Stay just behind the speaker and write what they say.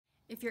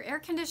If your air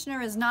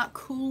conditioner is not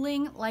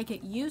cooling like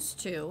it used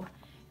to,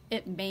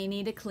 it may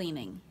need a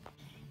cleaning.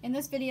 In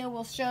this video,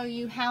 we'll show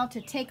you how to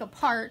take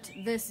apart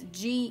this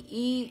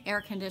GE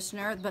air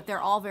conditioner, but they're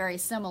all very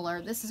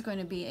similar. This is going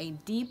to be a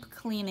deep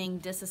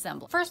cleaning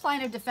disassembly. First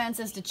line of defense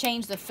is to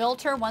change the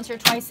filter once or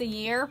twice a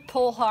year.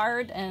 Pull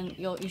hard and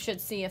you should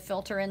see a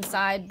filter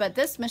inside, but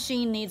this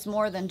machine needs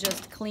more than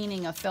just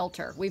cleaning a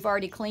filter. We've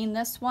already cleaned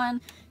this one.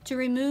 To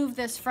remove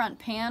this front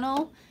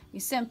panel, you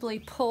simply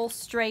pull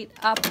straight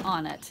up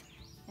on it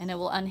and it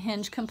will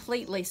unhinge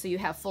completely so you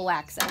have full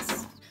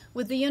access.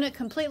 With the unit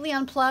completely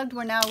unplugged,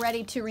 we're now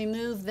ready to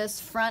remove this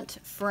front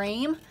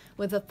frame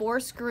with the 4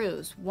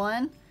 screws.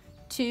 1,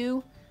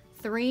 2,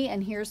 3,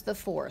 and here's the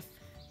 4th.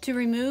 To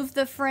remove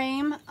the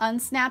frame,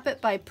 unsnap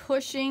it by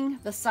pushing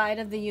the side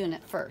of the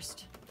unit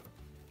first.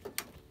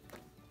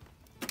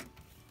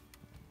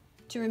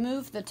 To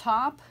remove the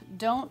top,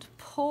 don't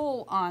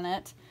pull on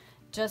it,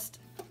 just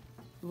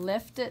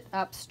lift it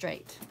up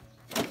straight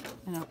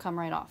and it'll come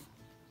right off.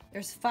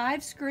 There's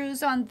 5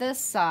 screws on this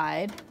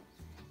side,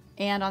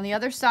 and on the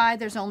other side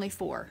there's only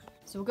 4.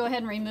 So we'll go ahead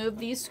and remove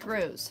these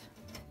screws.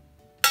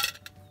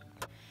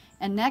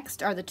 And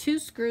next are the 2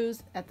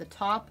 screws at the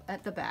top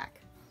at the back.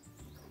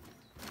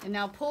 And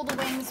now pull the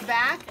wings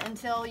back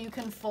until you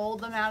can fold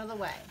them out of the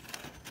way.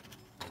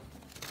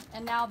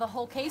 And now the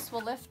whole case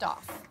will lift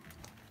off.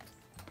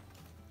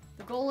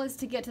 The goal is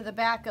to get to the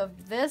back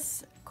of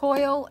this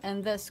coil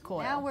and this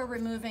coil. Now we're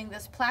removing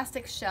this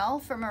plastic shell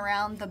from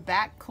around the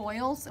back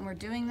coils, and we're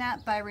doing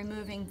that by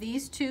removing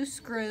these 2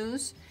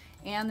 screws,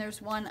 and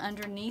there's one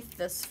underneath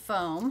this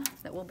foam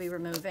that we'll be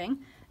removing,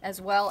 as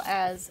well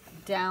as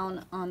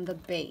down on the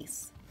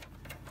base.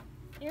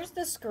 Here's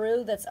the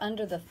screw that's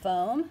under the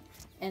foam,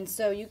 and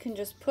so you can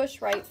just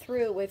push right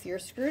through with your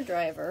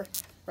screwdriver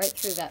right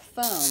through that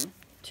foam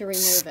to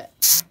remove it.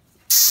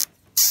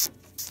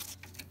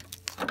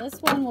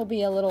 This one will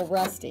be a little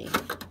rusty.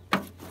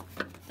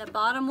 The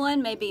bottom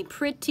one may be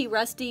pretty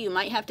rusty. You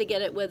might have to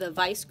get it with a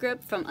vice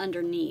grip from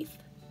underneath.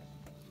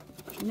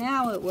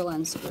 Now it will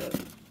unscrew.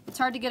 It's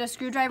hard to get a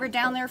screwdriver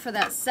down there for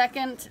that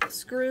second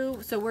screw,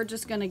 so we're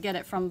just going to get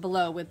it from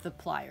below with the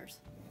pliers.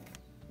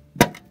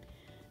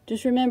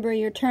 Just remember,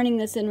 you're turning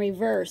this in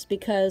reverse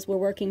because we're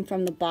working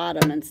from the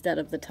bottom instead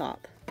of the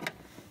top.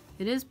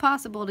 It is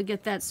possible to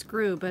get that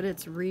screw, but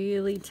it's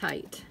really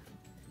tight.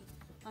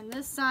 On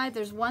this side,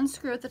 there's 1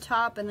 screw at the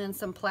top and then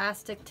some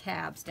plastic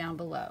tabs down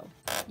below.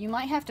 You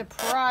might have to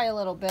pry a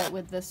little bit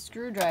with this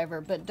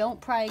screwdriver, but don't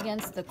pry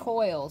against the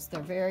coils.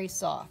 They're very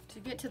soft. To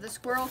get to the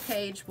squirrel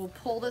cage, we'll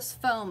pull this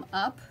foam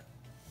up.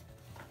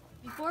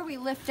 Before we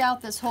lift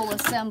out this whole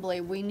assembly,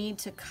 we need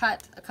to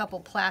cut a couple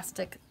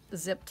plastic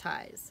zip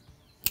ties.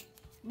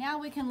 Now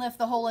we can lift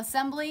the whole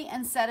assembly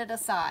and set it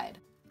aside.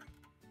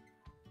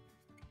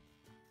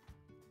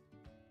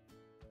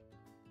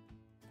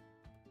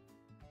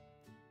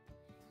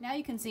 Now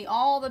you can see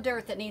all the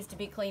dirt that needs to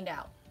be cleaned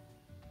out.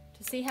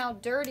 To see how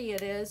dirty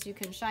it is, you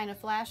can shine a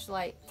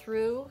flashlight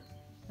through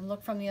and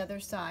look from the other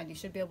side. You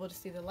should be able to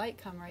see the light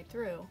come right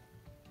through.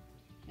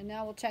 And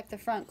now we'll check the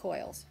front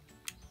coils.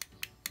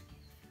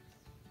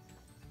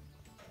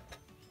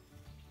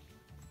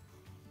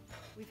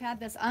 We've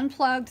had this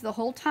unplugged the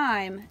whole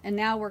time, and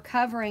now we're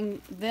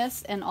covering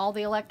this and all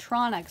the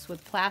electronics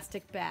with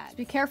plastic bags.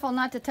 Be careful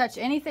not to touch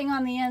anything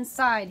on the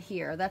inside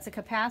here. That's a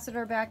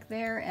capacitor back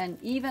there,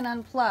 and even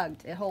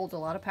unplugged, it holds a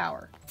lot of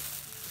power.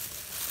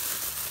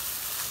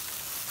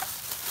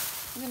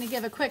 I'm going to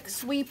give a quick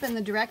sweep in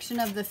the direction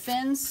of the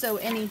fins so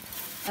any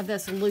of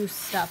this loose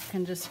stuff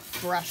can just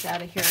brush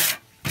out of here.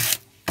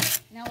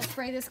 Now we'll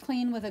spray this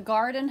clean with a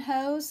garden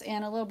hose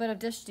and a little bit of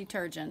dish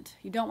detergent.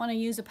 You don't want to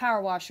use a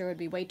power washer, it would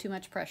be way too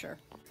much pressure.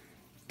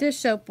 Dish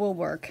soap will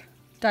work,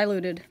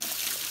 diluted.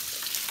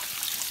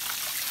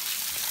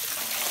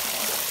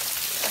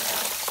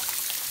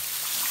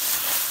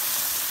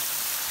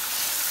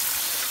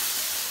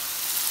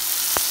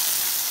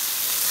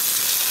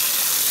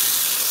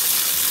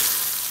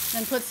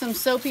 Then put some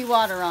soapy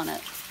water on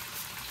it.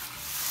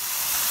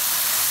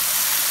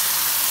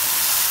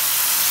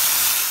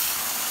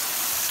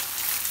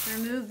 To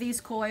remove these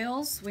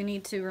coils, we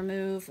need to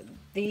remove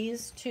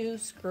these 2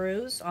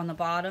 screws on the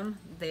bottom.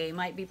 They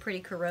might be pretty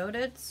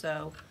corroded,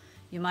 so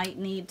you might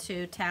need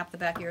to tap the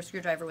back of your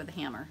screwdriver with a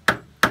hammer.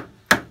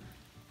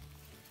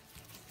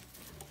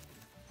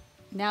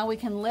 Now we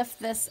can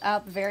lift this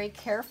up very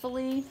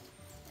carefully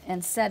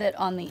and set it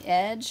on the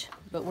edge,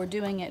 but we're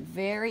doing it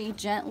very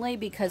gently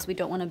because we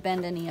don't want to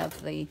bend any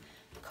of the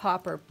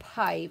copper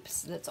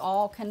pipes. That's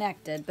all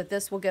connected, but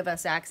this will give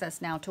us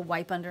access now to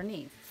wipe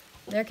underneath.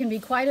 There can be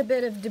quite a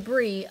bit of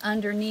debris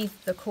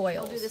underneath the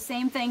coils. We'll do the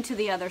same thing to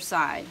the other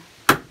side.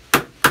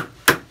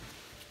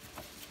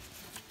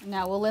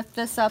 Now we'll lift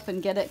this up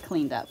and get it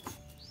cleaned up.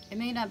 It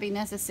may not be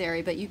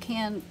necessary, but you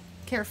can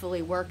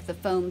carefully work the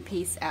foam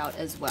piece out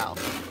as well.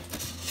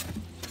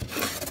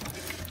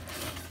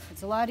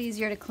 It's a lot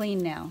easier to clean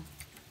now.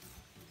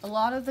 A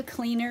lot of the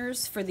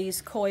cleaners for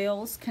these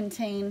coils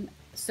contain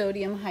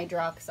sodium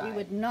hydroxide. We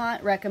would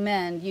not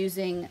recommend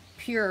using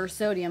pure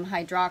sodium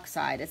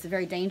hydroxide. It's a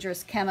very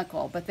dangerous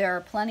chemical, but there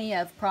are plenty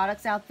of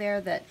products out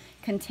there that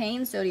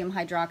contain sodium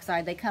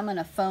hydroxide. They come in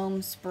a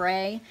foam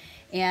spray,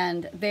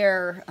 and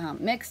they're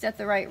mixed at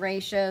the right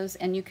ratios,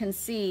 and you can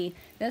see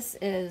this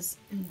is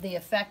the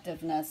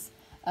effectiveness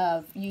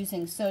of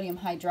using sodium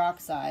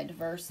hydroxide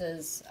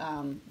versus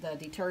the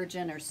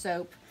detergent or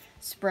soap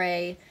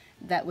spray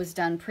that was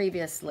done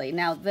previously.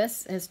 Now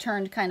this has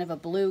turned kind of a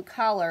blue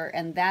color,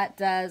 and that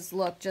does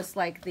look just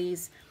like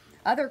these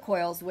other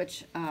coils,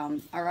 which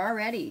are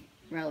already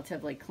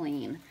relatively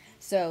clean.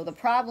 So the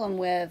problem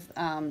with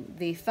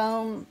the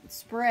foam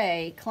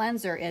spray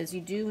cleanser is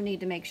you do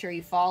need to make sure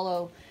you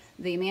follow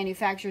the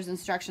manufacturer's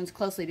instructions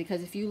closely,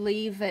 because if you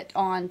leave it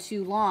on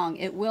too long,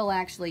 it will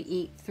actually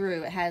eat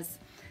through. It has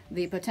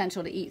the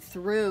potential to eat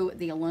through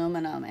the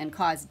aluminum and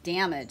cause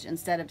damage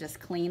instead of just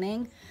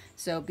cleaning.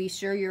 So be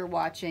sure you're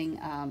watching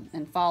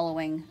and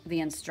following the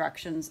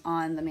instructions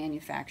on the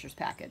manufacturer's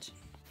package.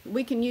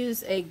 We can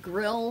use a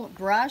grill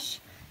brush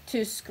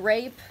to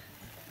scrape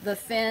the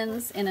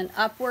fins in an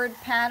upward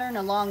pattern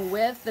along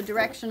with the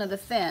direction of the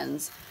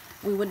fins.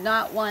 We would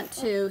not want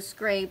to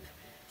scrape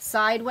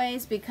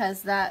sideways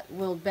because that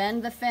will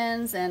bend the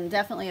fins and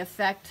definitely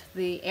affect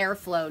the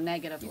airflow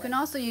negatively. You can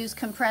also use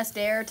compressed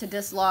air to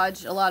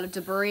dislodge a lot of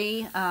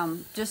debris.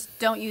 Just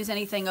don't use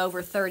anything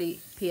over 30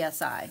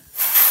 psi.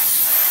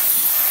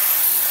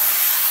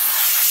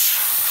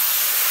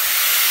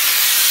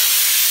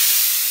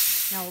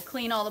 Now we'll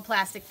clean all the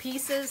plastic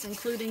pieces,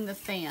 including the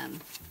fan.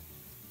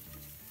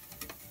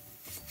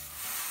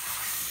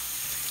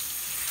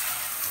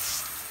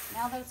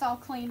 Now that it's all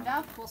cleaned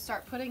up, we'll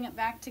start putting it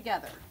back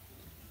together.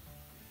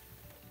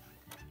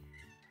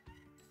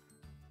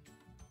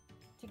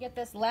 To get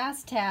this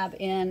last tab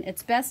in,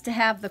 it's best to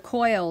have the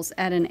coils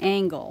at an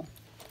angle.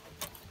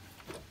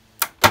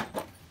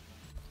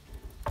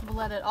 We'll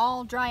let it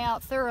all dry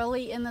out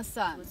thoroughly in the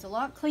sun. It's a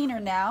lot cleaner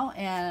now,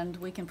 and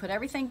we can put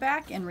everything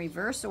back in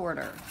reverse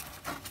order.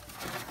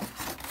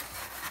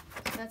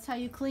 That's how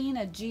you clean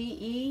a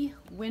GE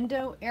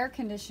window air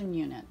conditioning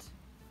unit.